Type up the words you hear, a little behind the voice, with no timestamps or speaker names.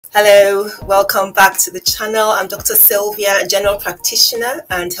Hello, welcome back to the channel. I'm Dr. Sylvia, a general practitioner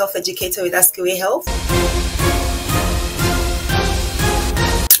and health educator with AskAwayHealth.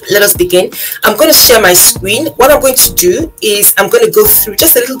 Let us begin. I'm going to share my screen. What I'm going to do is I'm going to go through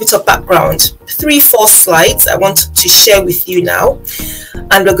just a little bit of background. 3-4 slides I want to share with you now.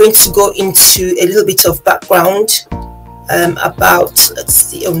 And we're going to go into a little bit of background about, let's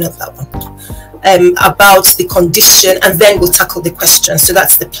see, oh, not that one. About the condition, and then we'll tackle the question. So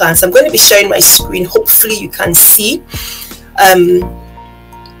that's the plan. So I'm going to be sharing my screen. Hopefully you can see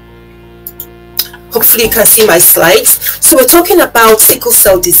my slides. So we're talking about sickle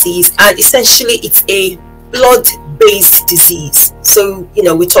cell disease, and essentially it's a blood-based disease. So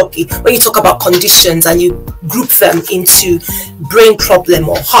we're talking, when you talk about conditions and you group them into brain problem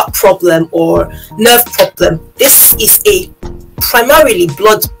or heart problem or nerve problem, this is a primarily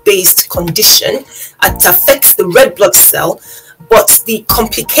blood-based condition. It affects the red blood cell, but the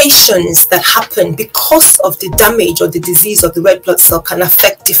complications that happen because of the damage or the disease of the red blood cell can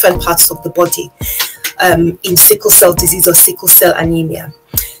affect different parts of the body in sickle cell disease or sickle cell anemia.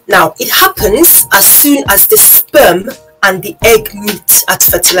 Now, it happens as soon as the sperm and the egg meet at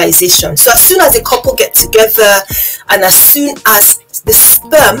fertilization. So as soon as a couple get together and as soon as the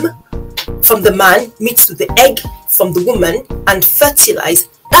sperm from the man meets with the egg from the woman and fertilize,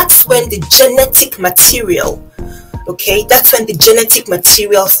 that's when the genetic material, that's when the genetic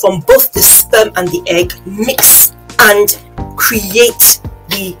material from both the sperm and the egg mix and create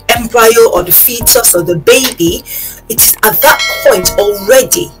the embryo or the fetus or the baby. It is at that point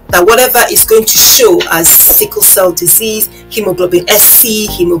already that whatever is going to show as sickle cell disease, hemoglobin SC,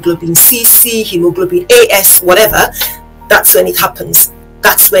 hemoglobin CC, hemoglobin AS, whatever, that's when it happens.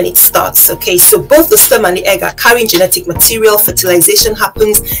 That's when it starts. So both the sperm and the egg are carrying genetic material. Fertilization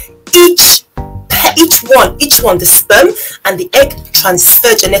happens. Each one, the sperm and the egg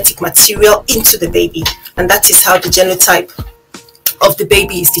transfer genetic material into the baby, and that is how the genotype of the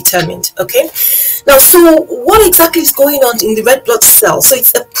baby is determined. Now, so what exactly is going on in the red blood cell? So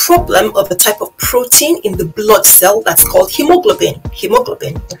it's a problem of a type of protein in the blood cell that's called hemoglobin.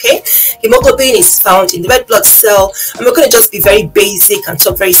 Hemoglobin is found in the red blood cell, and we're going to just be very basic and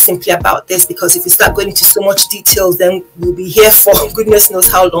talk very simply about this, because if we start going into so much detail, then we'll be here for goodness knows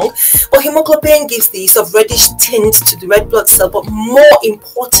how long. But hemoglobin gives the sort of reddish tint to the red blood cell, but more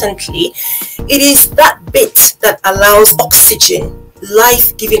importantly, it is that bit that allows oxygen,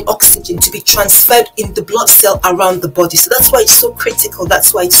 life-giving oxygen, to be transferred in the blood cell around the body. So that's why it's so critical.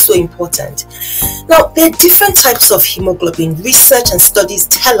 That's why it's so important. Now, there are different types of hemoglobin. Research and studies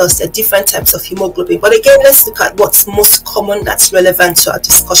tell us there are different types of hemoglobin. But again, let's look at what's most common that's relevant to our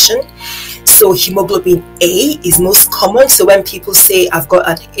discussion. So hemoglobin A is most common. So when people say I've got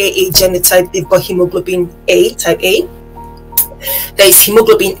an AA genotype, they've got hemoglobin A, type A. There is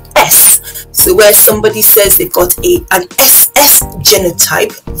hemoglobin S. So where somebody says they've got an SS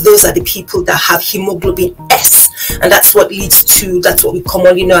genotype, those are the people that have hemoglobin S, and that's what we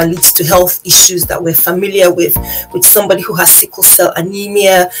commonly know and leads to health issues that we're familiar with somebody who has sickle cell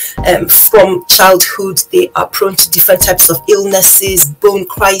anemia. From childhood, they are prone to different types of illnesses, bone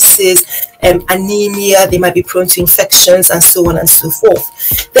crisis, anemia. They might be prone to infections and so on and so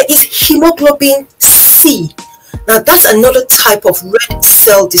forth. There is hemoglobin C. Now, that's another type of red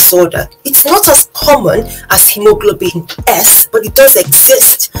cell disorder. It's not as common as hemoglobin S, but it does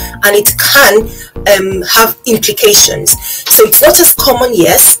exist, and it can have implications. So it's not as common,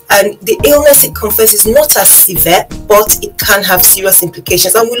 yes, and the illness it confers is not as severe, but it can have serious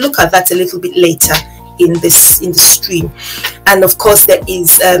implications, and we'll look at that a little bit later in the stream. And of course,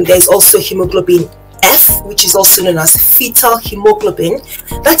 there's also hemoglobin F, which is also known as fetal hemoglobin.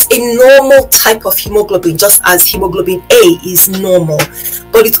 That's a normal type of hemoglobin, just as hemoglobin A is normal,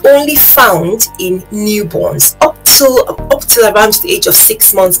 but it's only found in newborns up till around the age of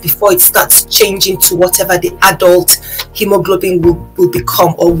 6 months before it starts changing to whatever the adult hemoglobin will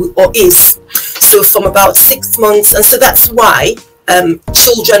become or is. So from about 6 months, and so that's why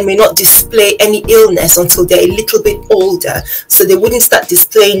children may not display any illness until they're a little bit older. So they wouldn't start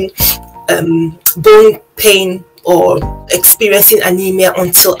displaying bone pain or experiencing anemia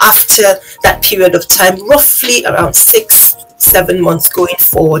until after that period of time, roughly around 6-7 months going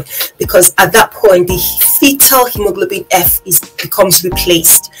forward, because at that point the fetal hemoglobin F becomes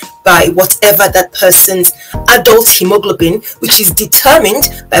replaced by whatever that person's adult hemoglobin, which is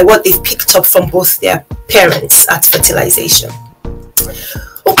determined by what they've picked up from both their parents at fertilization.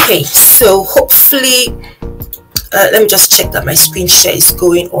 So hopefully let me just check that my screen share is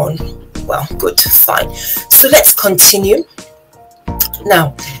going on. Well, good, fine. So let's continue.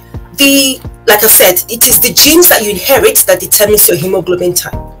 Now, like I said, it is the genes that you inherit that determines your hemoglobin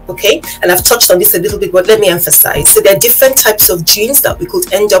type. Okay, and I've touched on this a little bit, but let me emphasize. So there are different types of genes that we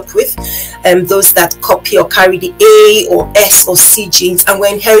could end up with, those that copy or carry the A or S or C genes, and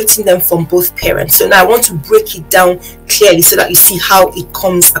we're inheriting them from both parents. So now I want to break it down clearly so that you see how it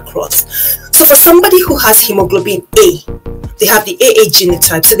comes across. So for somebody who has hemoglobin A, they have the AA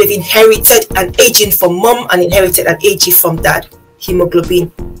genotype, so they've inherited an A gene from mom and inherited an A gene from dad,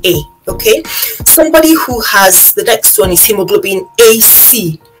 hemoglobin A. Okay, somebody who has, the next one is hemoglobin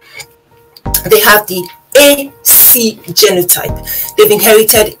AC. They have the AC genotype. They've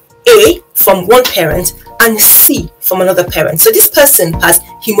inherited A from one parent and C from another parent. So this person has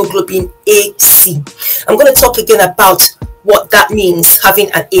hemoglobin AC. I'm going to talk again about what that means,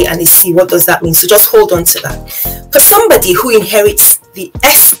 having an A and a C. What does that mean? So just hold on to that. For somebody who inherits the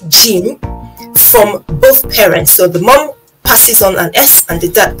S gene from both parents, so the mom passes on an S and the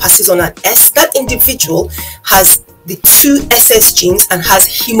dad passes on an S, that individual has the two SS genes and has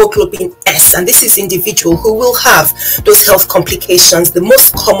hemoglobin S, and this is the individual who will have those health complications. The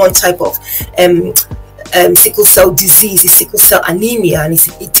most common type of sickle cell disease is sickle cell anemia, and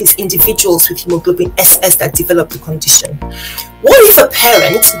it is individuals with hemoglobin SS that develop the condition. What if a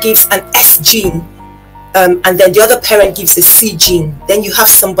parent gives an S gene and then the other parent gives a C gene? Then you have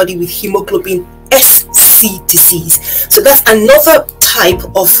somebody with hemoglobin SC disease. So that's another type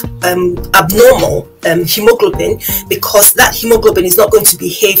of abnormal hemoglobin, because that hemoglobin is not going to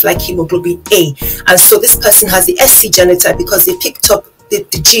behave like hemoglobin A, and so this person has the SC genotype because they picked up the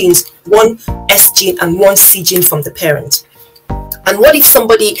genes, one S gene and one C gene from the parent. And what if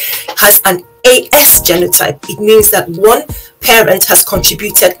somebody has an AS genotype? It means that one parent has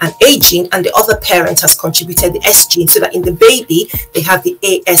contributed an A gene and the other parent has contributed the S gene, so that in the baby they have the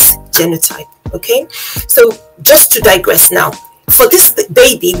AS genotype. Okay, so just to digress now, for this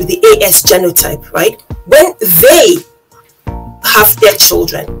baby with the AS genotype, right, when they have their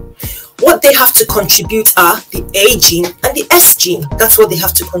children, what they have to contribute are the A gene and the S gene. That's what they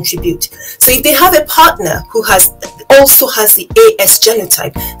have to contribute. So if they have a partner who also has the AS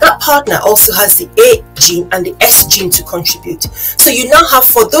genotype, that partner also has the A gene and the S gene to contribute. So you now have,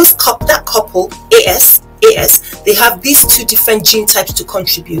 for those that couple, AS, they have these two different gene types to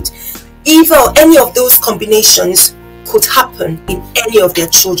contribute. Either or any of those combinations could happen in any of their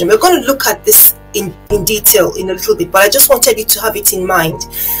children. We're going to look at this in detail in a little bit, but I just wanted you to have it in mind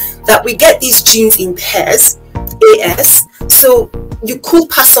that we get these genes in pairs, AS. So you could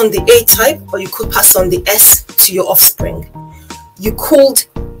pass on the A type or you could pass on the S to your offspring. You could,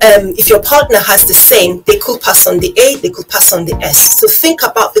 if your partner has the same, they could pass on the A, they could pass on the S. So think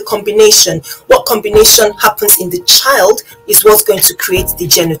about the combination. What combination happens in the child is what's going to create the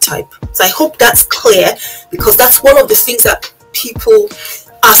genotype. So I hope that's clear, because that's one of the things that people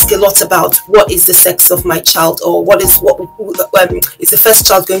ask a lot about. What is the sex of my child, or is the first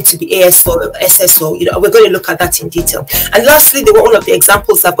child going to be AS or SS, or we're going to look at that in detail. And lastly, one of the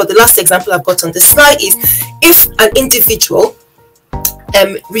examples I've got, the last example I've got on the slide, is if an individual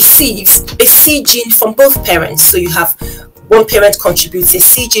receives a C gene from both parents. So you have one parent contributes a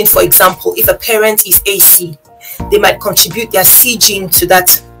C gene. For example, if a parent is AC, they might contribute their C gene to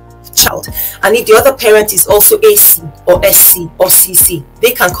that child, and if the other parent is also AC or SC or CC,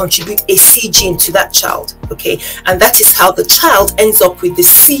 they can contribute a C gene to that child. Okay, and that is how the child ends up with the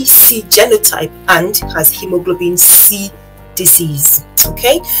CC genotype and has hemoglobin C disease.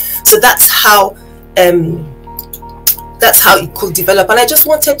 Okay, so that's how it could develop. And I just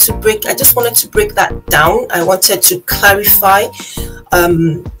wanted to break that down. I wanted to clarify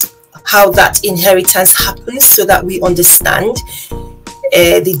how that inheritance happens, so that we understand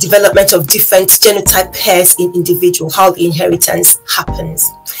the development of different genotype pairs in individual, how the inheritance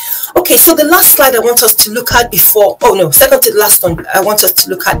happens. Okay, so the last slide I want us to look at second to the last one I want us to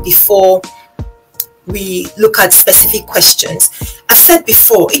look at before we look at specific questions. I said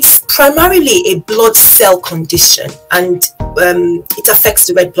before, it's primarily a blood cell condition, and it affects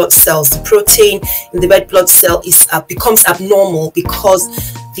the red blood cells. The protein in the red blood cell becomes abnormal because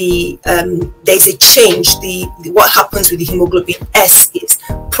there's a change. What happens with the hemoglobin S is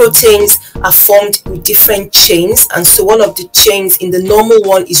proteins are formed with different chains, and so one of the chains in the normal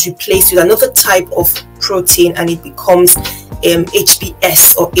one is replaced with another type of protein, and it becomes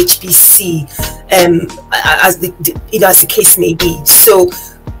HBS or HBC, as the case may be. So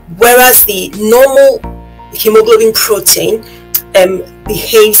whereas the normal hemoglobin protein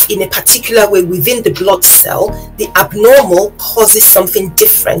behaves in a particular way within the blood cell, the abnormal causes something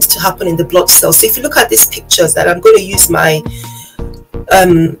different to happen in the blood cell. So if you look at these pictures, that I'm going to use the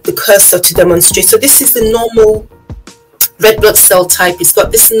cursor to demonstrate. So this is the red blood cell type. It's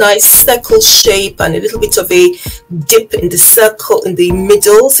got this nice circle shape and a little bit of a dip in the circle in the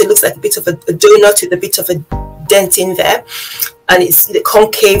middle. So it looks like a bit of a donut with a bit of a dent in there. And it's the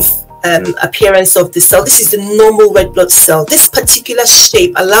concave appearance of the cell. This is the normal red blood cell. This particular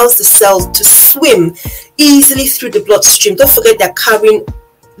shape allows the cells to swim easily through the bloodstream. Don't forget they're carrying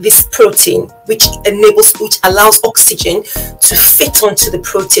this protein, which allows oxygen to fit onto the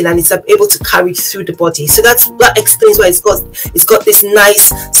protein, and it's able to carry through the body. So that explains why it's got this nice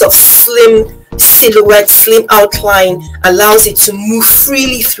sort of slim silhouette, slim outline, allows it to move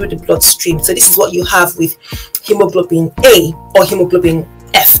freely through the bloodstream. So this is what you have with hemoglobin A or hemoglobin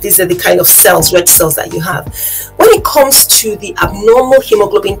F. These are the kind of cells, red cells, that you have. When it comes to the abnormal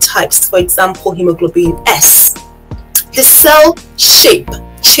hemoglobin types, for example, hemoglobin S, the cell shape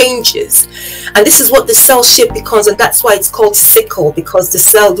changes, and this is what the cell shape becomes, and that's why it's called sickle, because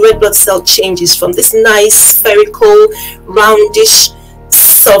the red blood cell changes from this nice spherical, roundish,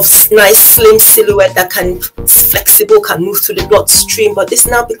 sort of nice slim silhouette that can move through the bloodstream, but this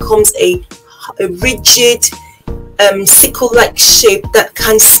now becomes a rigid sickle-like shape that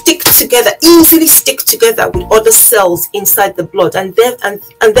can easily stick together with other cells inside the blood, and then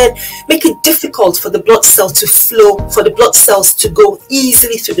make it difficult for the blood cells to flow, for the blood cells to go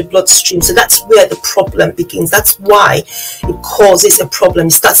easily through the bloodstream. So that's where the problem begins. That's why it causes a problem.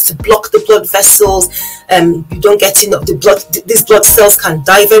 It starts to block the blood vessels. You don't get enough. These blood cells can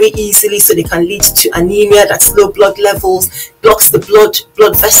die very easily, so they can lead to anemia, that's low blood levels. Blocks the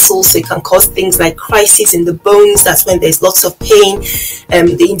blood vessels, so it can cause things like crisis in the bones. That's when there's lots of pain.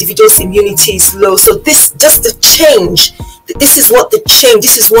 The individual's immunity is low. So this is what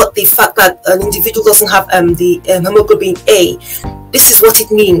the fact that an individual doesn't have the hemoglobin A, this is what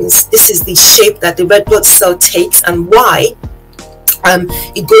it means. This is the shape that the red blood cell takes, and why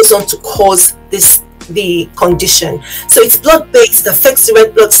it goes on to cause the condition. So it's blood-based, it affects the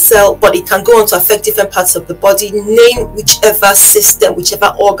red blood cell, but it can go on to affect different parts of the body. Name whichever system,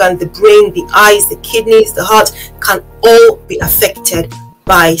 whichever organ, the brain, the eyes, the kidneys, the heart, can all be affected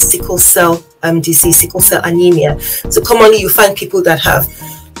by sickle cell disease, sickle cell anemia. So commonly you find people that have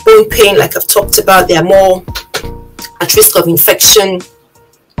bone pain, like I've talked about. They are more at risk of infection.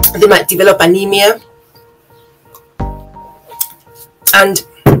 They might develop anemia, and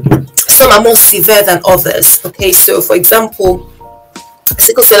some are more severe than others. Okay, so for example,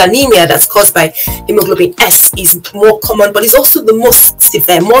 sickle cell anemia that's caused by hemoglobin S is more common, but it's also the most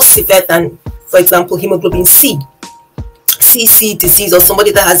severe, more severe than, for example, hemoglobin C, CC disease, or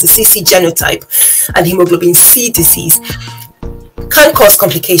somebody that has the CC genotype and hemoglobin C disease. Can cause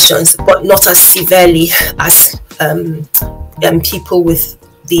complications, but not as severely as people with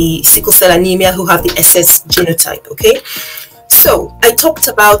the sickle cell anemia who have the SS genotype. Okay, so I talked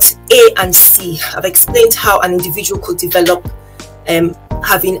about A and C. I've explained how an individual could develop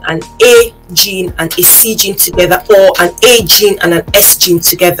having an A gene and a C gene together, or an A gene and an S gene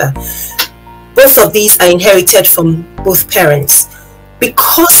together. Both of these are inherited from both parents.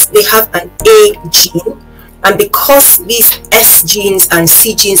 Because they have an A gene, and because these S genes and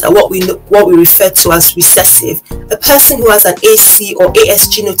C genes are what we refer to as recessive, a person who has an AC or AS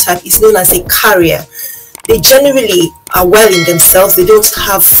genotype is known as a carrier. They generally are well in themselves. They don't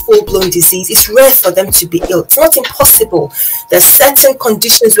have full-blown disease. It's rare for them to be ill. It's not impossible. There's certain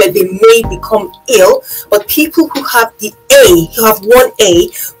conditions where they may become ill, but people who have the A, who have one A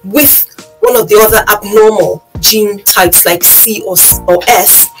with one of the other abnormal gene types like C or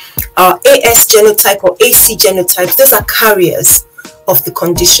S, AS genotype or AC genotypes, those are carriers of the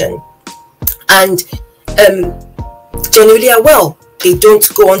condition, and generally are well. They don't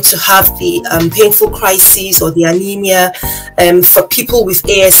go on to have the painful crises or the anemia. For people with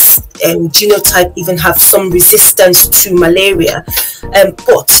AS genotype, even have some resistance to malaria.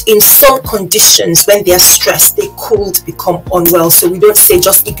 But in some conditions, when they are stressed, they could become unwell. So we don't say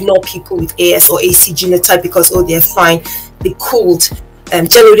just ignore people with AS or AC genotype because, oh, they're fine. They could.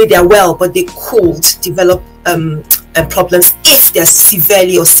 Generally, they are well, but they could develop problems if they're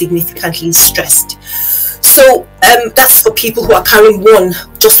severely or significantly stressed. So that's for people who are carrying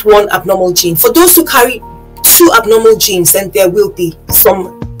just one abnormal gene. For those who carry two abnormal genes, then there will be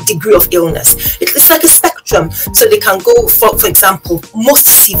some degree of illness. It's like a spectrum. So they can go, for example, most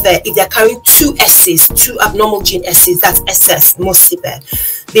severe, if they're carrying two S's, two abnormal gene S's, that's SS, most severe.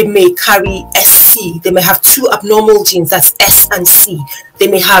 They may carry SC. They may have two abnormal genes, that's S and C. They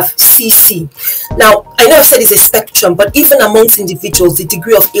may have CC. Now, I know I've said it's a spectrum, but even amongst individuals, the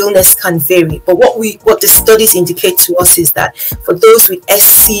degree of illness can vary. But what the studies indicate to us is that for those with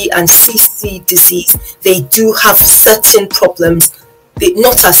SC and CC disease, they do have certain problems. They're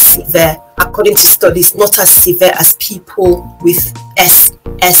not as severe according to studies, not as severe as people with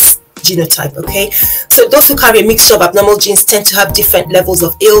SS genotype. Okay, so those who carry a mixture of abnormal genes tend to have different levels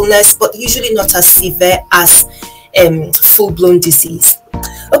of illness, but usually not as severe as full-blown disease.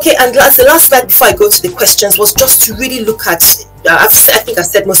 Okay, and the last slide before I go to the questions was just to really look at, I think I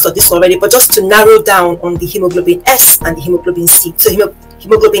said most of this already, but just to narrow down on the hemoglobin S and the hemoglobin C. So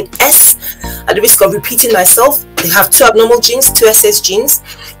hemoglobin S, at the risk of repeating myself, they have 2 abnormal genes, 2 SS genes,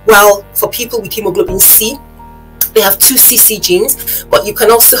 while for people with hemoglobin C, they have 2 CC genes, but you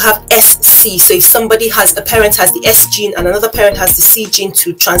can also have SC. So if a parent has the S gene and another parent has the C gene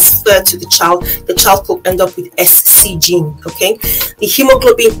to transfer to the child could end up with SC gene. Okay, the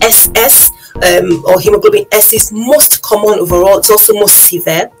hemoglobin SS or hemoglobin S is most common overall. It's also most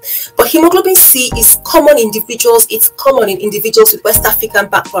severe, but hemoglobin C is common in individuals. It's common in individuals with West African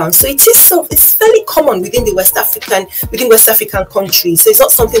background. So it's fairly common within West African countries. So it's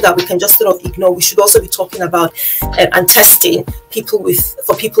not something that we can just sort of ignore. We should also be talking about and testing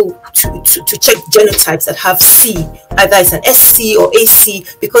for people to check genotypes that have C, either it's an SC or AC,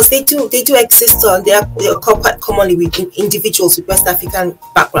 because they do exist and they are quite commonly with individuals with West African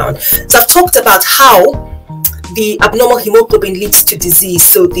background. So I've talked about how the abnormal hemoglobin leads to disease.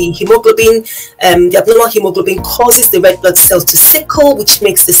 So the abnormal hemoglobin causes the red blood cells to sickle, which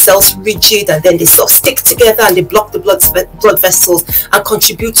makes the cells rigid, and then they sort of stick together and they block the blood vessels and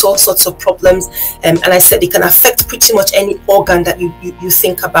contribute to all sorts of problems. And I said it can affect pretty much any organ that you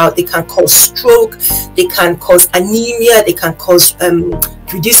think about. They can cause stroke, they can cause anemia, they can cause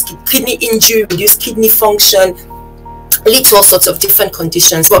reduced kidney injury, reduced kidney function, lead to all sorts of different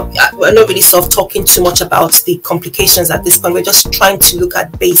conditions. But we're not really sort of talking too much about the complications at this point. We're just trying to look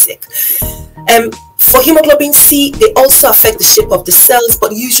at basic. For hemoglobin C, they also affect the shape of the cells,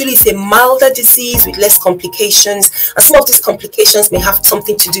 but usually it's a milder disease with less complications. And some of these complications may have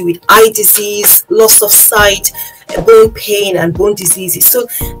something to do with eye disease, loss of sight, bone pain, and bone diseases. So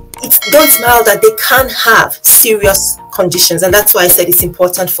though it's milder, they can have serious conditions, and that's why I said it's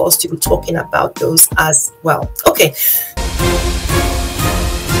important for us to be talking about those as well. Okay.